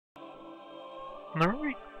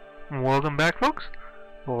Alright, welcome back, folks.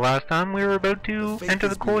 Last time we were about to enter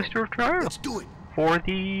the cloister of trials. Let's do it. For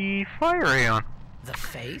the fire Aeon. The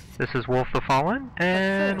faith? This is Wolf the Fallen,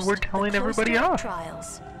 and First, we're telling everybody cloister of off.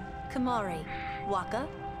 Trials. Kamari, Waka,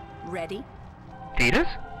 ready? Tidus?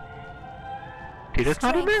 Tidus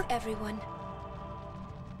not in there? Strength, everyone.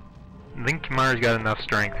 I think Kamari's got enough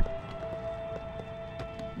strength.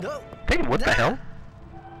 No. Hey, what the hell?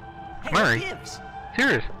 Hey, Kamari? what gives?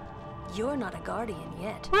 Serious? You're not a guardian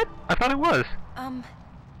yet. What? I thought it was.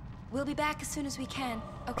 We'll be back as soon as we can,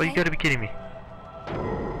 okay? Oh, you gotta be kidding me.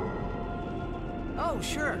 Oh,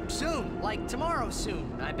 sure. Soon. Like tomorrow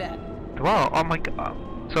soon, I bet. Wow, oh my god.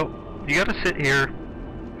 So, you gotta sit here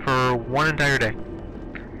for one entire day.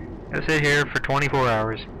 You gotta sit here for 24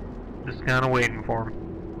 hours. Just kinda waiting for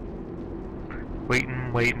him.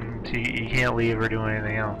 Waiting, so you can't leave or do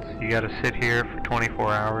anything else. You gotta sit here for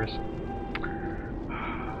 24 hours.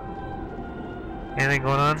 Anything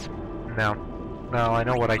going on? No. No, I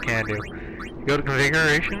know what I can do. You go to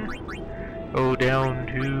configuration, go down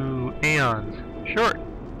to Aeons. Short.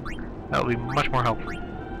 That'll be much more helpful.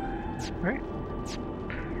 Alright.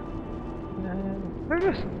 There it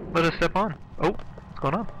is. Let us step on. Oh, what's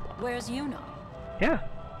going on? Where's Yuna? Yeah.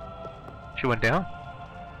 She went down.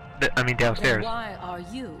 I mean downstairs. Then why are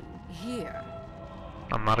you here?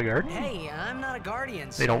 I'm not a guardian. Hey, I'm not a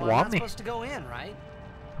guardian, so They don't I'm want not me. supposed to go in, right?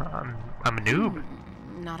 I'm a noob.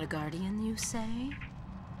 Not a guardian, you say?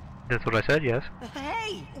 That's what I said, yes.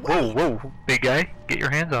 Hey! Whoa, Wait! whoa, big guy. Get your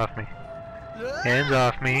hands off me. Hands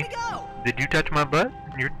off me. Where'd he go? Did you touch my butt?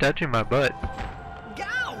 You're touching my butt.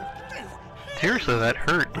 Go! Seriously, that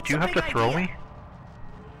hurt. Did you have to throw me?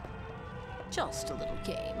 Just a little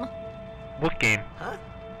game. What game? Huh?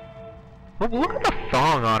 Look at the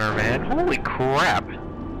thong on her, man. Holy crap.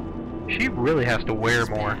 She really has to wear It's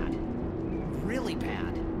more. bad. Really bad.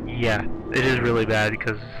 Yeah, it is really bad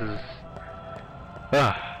because this is...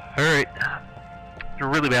 alright. It's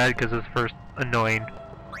really bad because it's first annoying.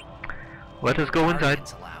 Let us go inside.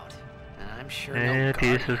 Guardians allowed. I'm sure And no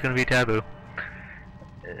this is going to be taboo.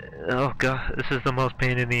 Oh god, this is the most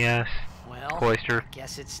pain in the ass Well, cloister.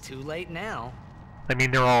 guess it's too late now. I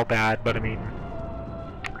mean, they're all bad, but I mean...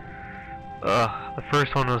 the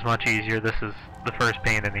first one was much easier. This is the first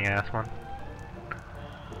pain in the ass one.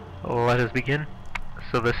 Let us begin.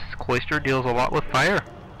 So this cloister deals a lot with fire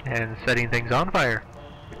and setting things on fire.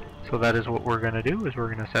 So that is what we're going to do, is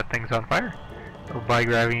we're going to set things on fire by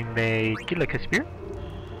grabbing a Killika spear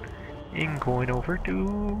and going over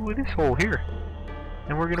to this hole here.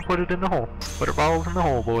 And we're going to put it in the hole. Put our balls in the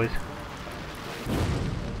hole, boys.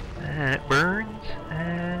 And it burns,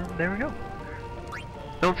 and there we go.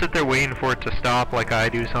 Don't sit there waiting for it to stop like I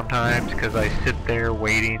do sometimes, because I sit there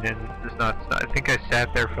waiting and it's not. I think I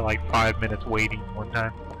sat there for like 5 minutes waiting one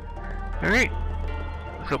time. Alright,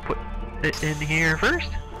 so put it in here first.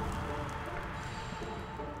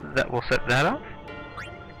 That will set that up.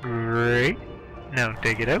 Great. Now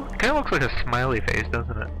take it out. Kind of looks like a smiley face,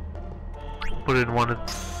 doesn't it? Put it in one of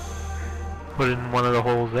the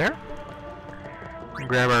holes there. And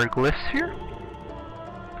grab our glysphere.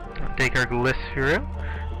 Take our glysphere out.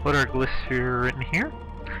 Put our glysphere in here.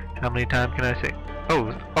 How many times can I say? Oh,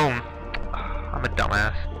 I'm a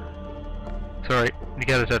dumbass. Sorry, you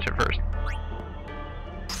gotta touch it first.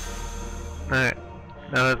 Alright,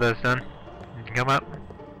 now that that's done, you can come up,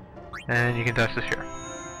 and you can touch the sphere.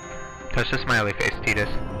 Touch the smiley face, Tidus.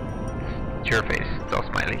 It's your face, it's all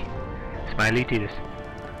smiley. Smiley Tidus.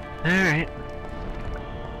 Alright.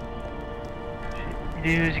 What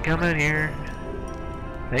you do is you come out here,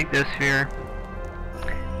 take this sphere,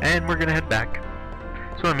 and we're gonna head back.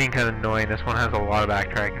 That's what I mean, kind of annoying. This one has a lot of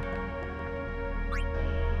backtracking.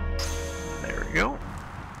 There we go.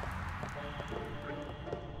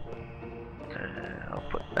 I'll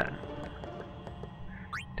put that.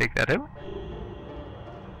 Take that out.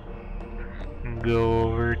 Go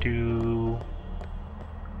over to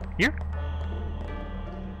here.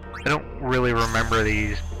 I don't really remember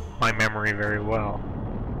my memory very well.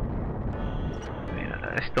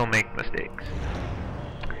 Yeah, I still make mistakes.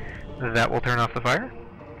 That will turn off the fire.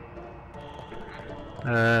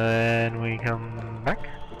 And we come back.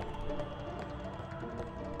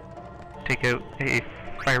 Take out a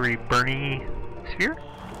fiery burny sphere.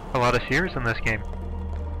 A lot of spheres in this game.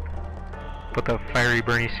 Put the fiery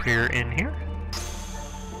burny sphere in here.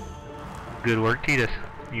 Good work, Tidus.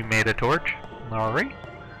 You made a torch. Alright.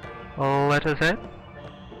 Let us head.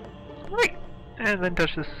 Right. And then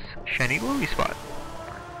touch this shiny glowy spot.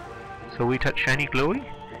 So we touch shiny glowy,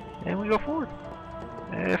 and we go forward.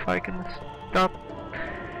 If I can stop.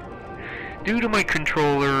 Due to my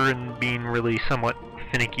controller and being really somewhat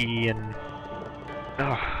finicky and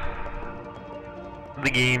The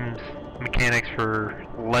game's mechanics for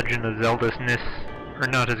Legend of Zelda-ness are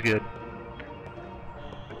not as good.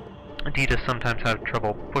 Tidus sometimes have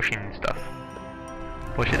trouble pushing stuff.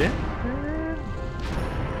 Push it in.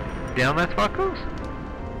 Down that spot goes.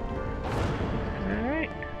 Alright.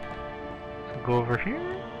 So go over here.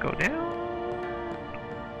 Go down.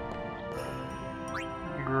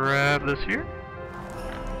 Grab this here.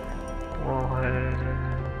 We'll head...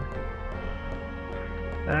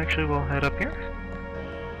 Actually, we'll head up here.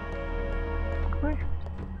 Okay.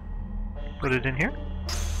 Put it in here.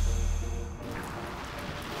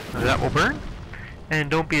 That will burn. And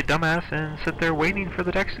don't be a dumbass and sit there waiting for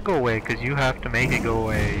the text to go away, because you have to make it go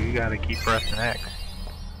away. You gotta keep pressing X.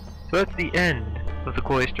 So that's the end of the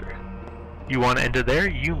cloister. You want to end it there?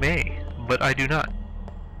 You may, but I do not.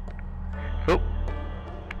 So,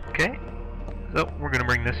 okay. So, we're gonna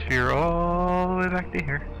bring this sphere all the way back to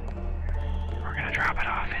here. We're gonna drop it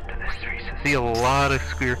off into this tree. So see a lot of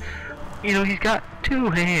square. You know, he's got 2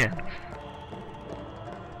 hands.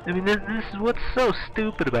 I mean, this is what's so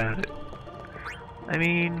stupid about it. I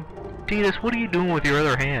mean, Tidus, what are you doing with your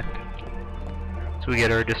other hand? So we get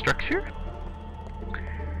our destruct sphere.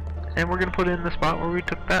 And we're gonna put it in the spot where we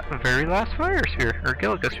took that very last fire sphere, or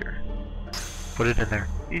Killika sphere. Put it in there.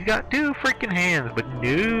 He's got 2 freaking hands, but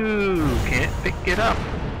no, can't pick it up.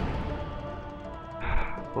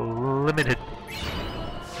 Limited.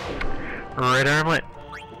 Right armlet.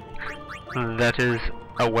 That is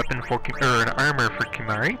a weapon for, or an armor for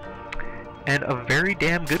Kimahri, and a very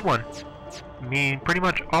damn good one. I mean, pretty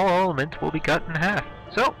much all elements will be cut in half.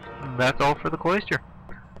 So, that's all for the cloister.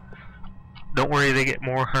 Don't worry, they get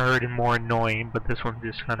more hard and more annoying, but this one's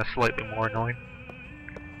just kind of slightly more annoying.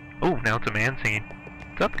 Oh, now it's a man singing.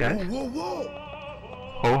 What's up, guys? Whoa, whoa, whoa!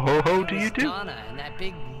 Ho ho ho to you too. Donna and that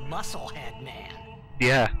big muscle-head man.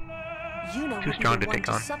 Yeah. Yuna Too strong to take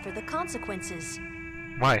on. suffer the consequences.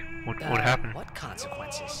 Why? What happened? What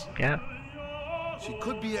consequences? Yeah. She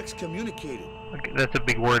could be excommunicated. Okay, that's a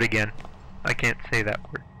big word again. I can't say that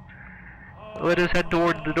word. Let us head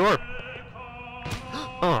toward the door.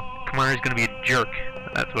 Oh, Kimahri's gonna be a jerk.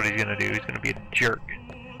 That's what he's gonna do. He's gonna be a jerk.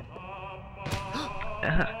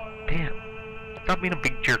 Ah, damn. Stop being a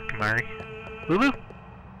big jerk, Kimahri. Lulu?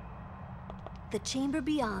 The chamber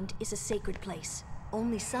beyond is a sacred place.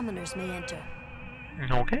 Only summoners may enter.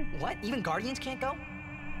 Okay. What? Even Guardians can't go?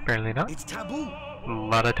 Apparently not. It's taboo. A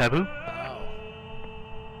lot of taboo. Oh.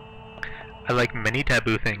 I like many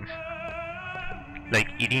taboo things. Like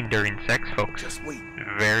eating during sex, folks. Just wait.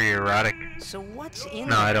 Very erotic. So what's in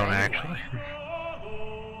No, there I don't anyway? actually.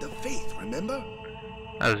 The faith, remember?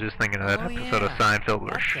 I was just thinking of that Oh, episode of yeah. Seinfeld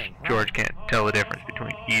where That thing, right. George can't tell the difference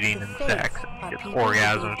between eating The and faith sex. are He gets people who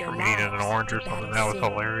orgasms gave from their eating an lives orange or to something. battle That was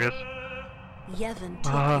sin. hilarious. Yevon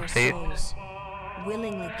took Ah, their faith. souls,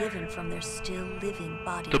 willingly given from their still living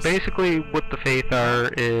bodies. So basically what the faith are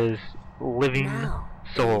is living Now,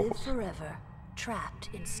 they live souls. forever, trapped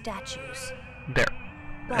in statues. There.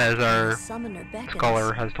 But As when our the summoner beckons,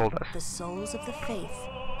 scholar has told us. the souls of the faith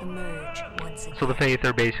emerge once again. So the faith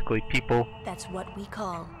are basically people That's what we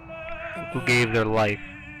call an who Aeon. gave their life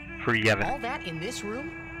for All Yevon. that in this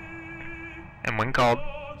room? And when called,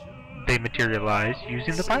 they materialize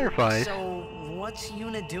using the fireflies So what's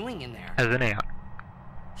Yuna doing in there? as an Aeon.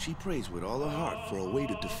 She prays with all her heart for a way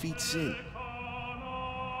to defeat sin.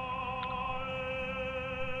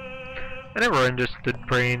 I never understood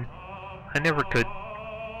praying. I never could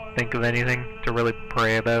think of anything to really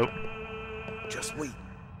pray about. Just wait.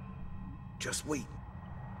 Just wait.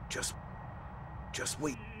 Just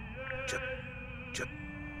wait. Just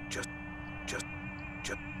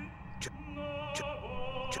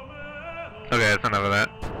Okay, that's enough of that.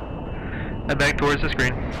 Head back towards the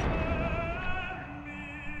screen.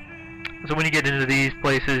 So when you get into these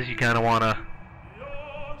places, you kind of want to...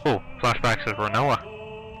 Oh, flashbacks of Renoa.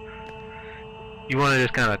 You want to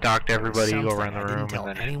just kind of talk to everybody, go around the I room, didn't tell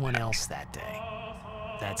and then... anyone else that day.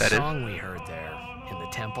 That That is? song we heard there in the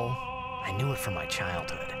temple, I knew it from my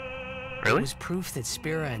childhood. It Really? was proof that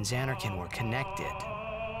Spira and Xanarkin were connected.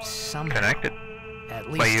 Somehow. Connected? At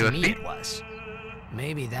By least to me USB? it was.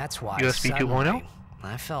 Maybe that's why USB 2.0? suddenly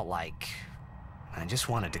I felt like I just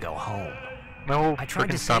wanted to go home. No, I tried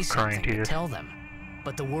freaking to stop say crying, something to Tidus. tell them,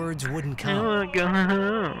 but the words wouldn't I come. wanna go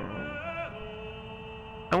home.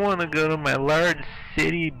 I wanna go to my large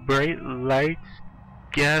city, bright lights,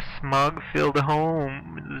 gas smog filled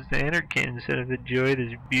home with Xanarkin instead of enjoy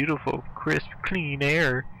this beautiful, crisp, clean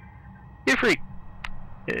air. Ifrit!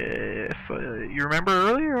 If you remember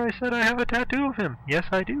earlier, I said I have a tattoo of him. Yes,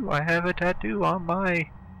 I do. I have a tattoo on my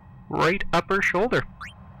right upper shoulder.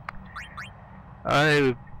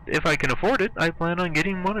 I if I can afford it, I plan on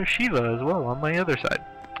getting one of Shiva as well on my other side.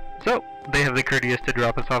 So, they have the courteous to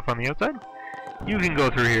drop us off on the outside. You can go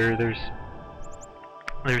through here, there's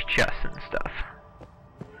chests and stuff.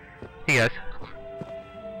 Hey guys.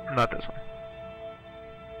 Not this one.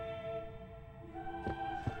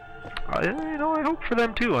 You know, I hope for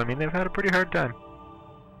them too. I mean, they've had a pretty hard time.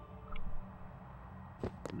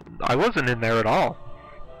 I wasn't in there at all.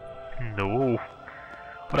 No.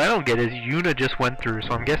 What I don't get is Yuna just went through, so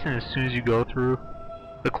I'm guessing as soon as you go through,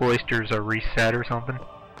 the cloisters are reset or something.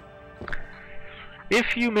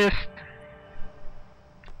 If you missed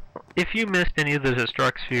any of the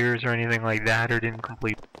destruct spheres or anything like that, or didn't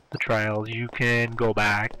complete the trials, you can go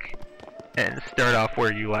back and start off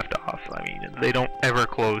where you left off. I mean, they don't ever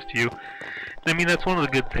close to you. I mean, that's one of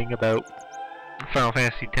the good things about Final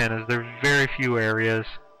Fantasy X is there's very few areas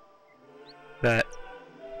that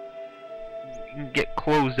get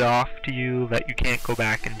closed off to you that you can't go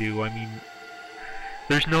back and do. I mean,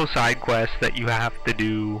 there's no side quests that you have to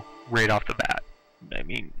do right off the bat. I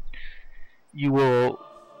mean, you will...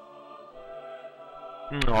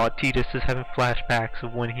 Oh, Tidus is having flashbacks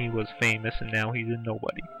of when he was famous and now he's a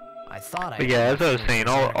nobody. I thought But yeah, as I was saying,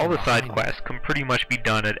 all the side quests can pretty much be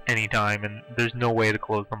done at any time, and there's no way to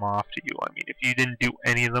close them off to you. I mean, if you didn't do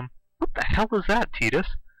any of them... What the hell is that, Tidus?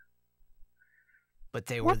 But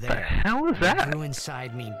they were there. What the hell is that? They grew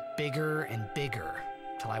inside me bigger and bigger,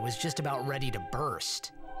 till I was just about ready to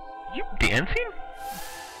burst. You dancing?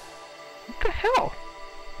 What the hell?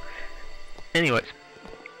 Anyways,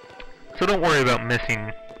 so don't worry about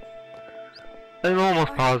missing. I'm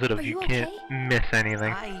almost positive you can't miss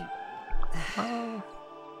anything. I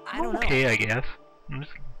don't know. Okay, I guess. I'm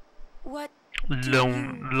just What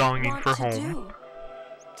longing for home.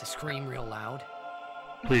 To scream real loud.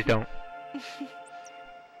 Please don't.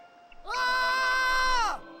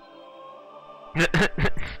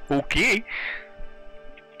 Okay.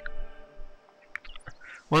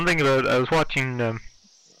 One thing about I was watching.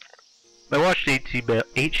 I watched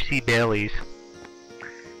H.C. Bailey's,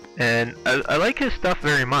 and I like his stuff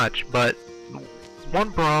very much. But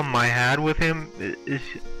one problem I had with him is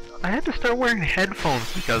I had to start wearing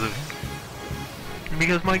headphones because of it.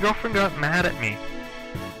 Because my girlfriend got mad at me.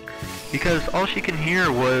 Because all she can hear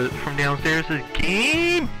was from downstairs is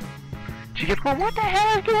game. She kept going, "What the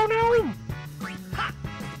hell is going on?"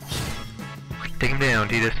 Take him down,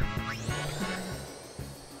 Tidus.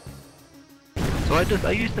 So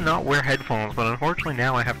I used to not wear headphones, but unfortunately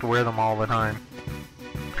now I have to wear them all the time.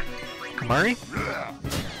 Kamari?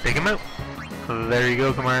 Take him out. So there you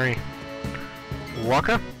go, Kamari.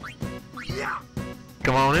 Waka?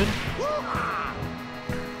 Come on in.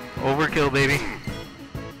 Overkill, baby.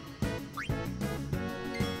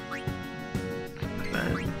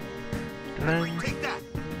 Take that.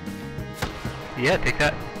 Yeah, take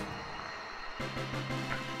that.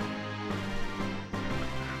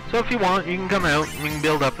 So if you want, you can come out, you can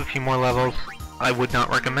build up a few more levels. I would not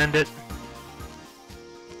recommend it.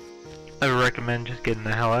 I would recommend just getting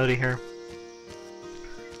the hell out of here.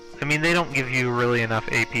 I mean, they don't give you really enough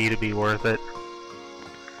AP to be worth it.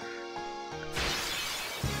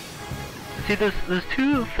 See, there's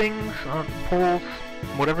two things on poles,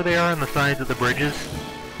 whatever they are on the sides of the bridges.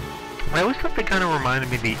 I always thought they kind of reminded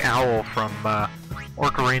me of the owl from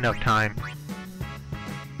Ocarina of Time.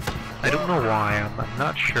 I don't know why, I'm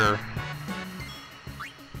not sure.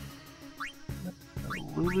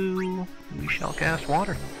 Lulu, we shall cast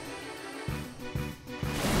water.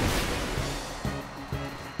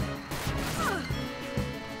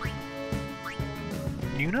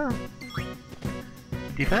 Yuna?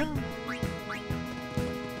 Defend?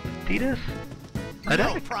 Tidus?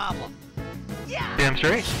 No problem. Yeah. Damn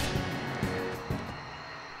straight.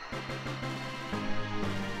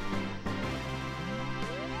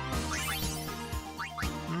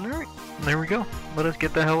 Alright, there we go. Let us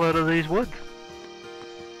get the hell out of these woods.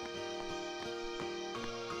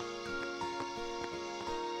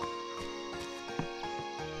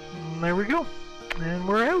 And there we go. And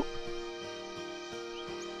we're out.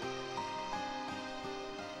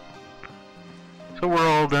 So we're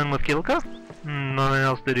all done with Killika. Nothing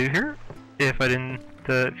else to do here. If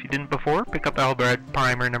you didn't before, pick up Albred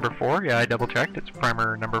Primer number 4. Yeah, I double checked. It's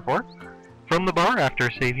Primer number 4. From the bar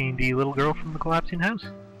after saving the little girl from the collapsing house.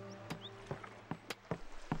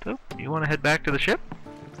 So, you want to head back to the ship?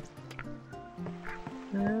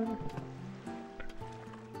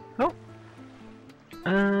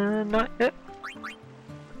 Not yet.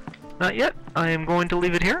 Not yet. I am going to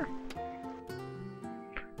leave it here.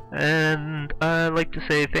 And I'd like to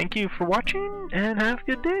say thank you for watching and have a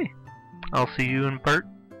good day. I'll see you in part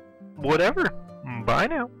whatever. Bye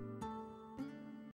now.